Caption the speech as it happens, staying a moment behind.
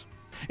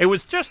It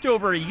was just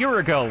over a year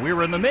ago. We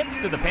were in the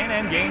midst of the Pan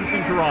Am Games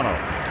in Toronto.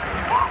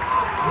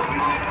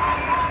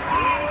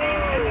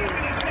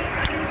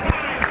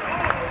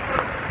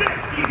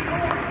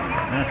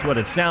 That's what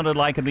it sounded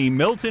like in the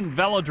Milton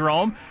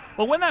Velodrome.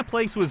 Well, when that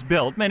place was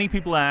built, many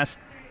people asked,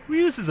 who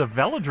uses a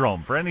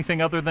velodrome for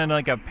anything other than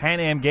like a Pan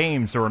Am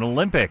Games or an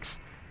Olympics?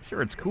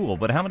 Sure, it's cool,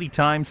 but how many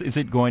times is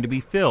it going to be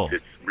filled?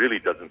 It really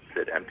doesn't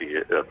sit empty,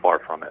 far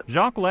from it.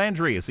 Jacques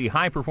Landry is the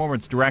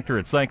high-performance director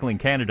at Cycling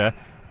Canada.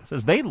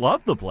 Says they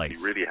love the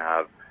place. We really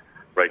have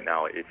right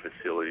now a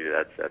facility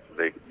that's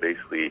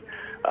basically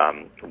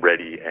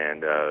ready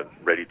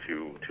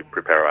to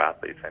prepare our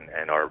athletes,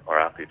 and our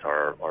athletes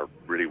are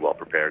really well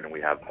prepared, and we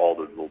have all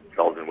the little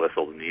bells and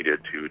whistles needed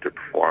to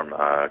perform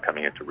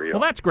coming into Rio.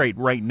 Well, that's great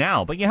right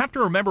now, but you have to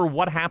remember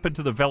what happened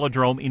to the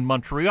Velodrome in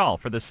Montreal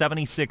for the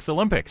 '76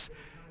 Olympics.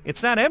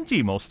 It's not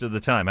empty most of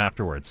the time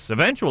afterwards.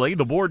 Eventually,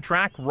 the board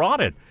track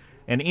rotted,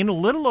 and in a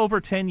little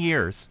over 10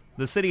 years,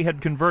 the city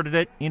had converted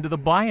it into the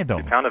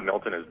Biodome. The town of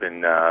Milton has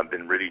been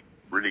really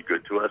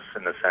good to us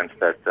in the sense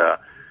that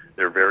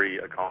they're very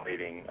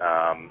accommodating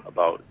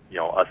about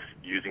us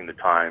using the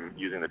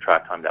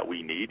track time that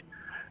we need,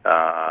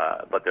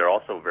 but they're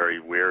also very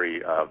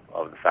wary of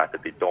the fact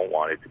that they don't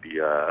want it to be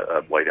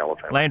a white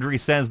elephant. Landry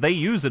says they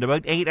use it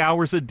about 8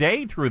 hours a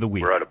day through the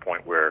week. We're at a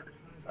point where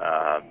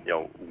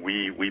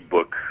we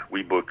book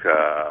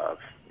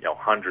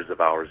hundreds of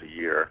hours a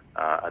year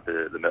at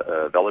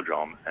the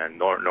Velodrome, and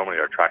normally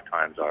our track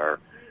times are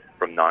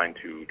from 9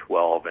 to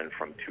 12 and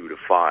from 2 to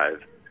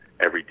 5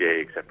 every day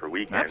except for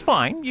weekends. That's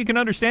fine. You can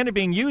understand it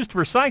being used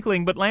for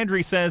cycling, but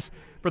Landry says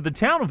for the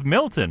town of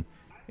Milton,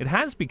 it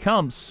has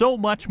become so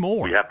much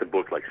more. We have to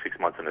book like 6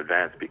 months in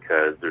advance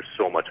because there's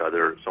so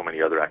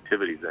many other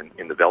activities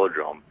in the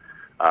Velodrome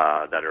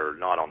that are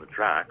not on the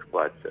track,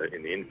 but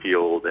in the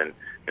infield and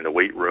in the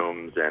weight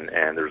rooms, and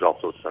there's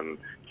also some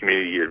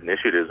community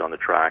initiatives on the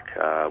track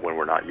when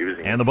we're not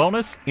using it. And the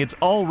bonus, it's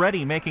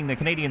already making the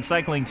Canadian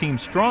cycling team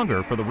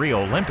stronger for the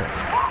Rio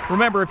Olympics.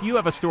 Remember, if you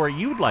have a story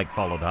you'd like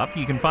followed up,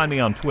 you can find me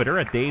on Twitter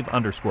at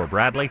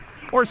Dave_Bradley,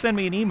 or send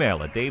me an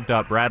email at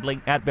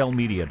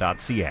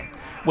dave.bradley@bellmedia.ca.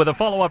 With a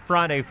follow-up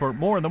Friday for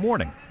More in the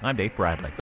Morning, I'm Dave Bradley.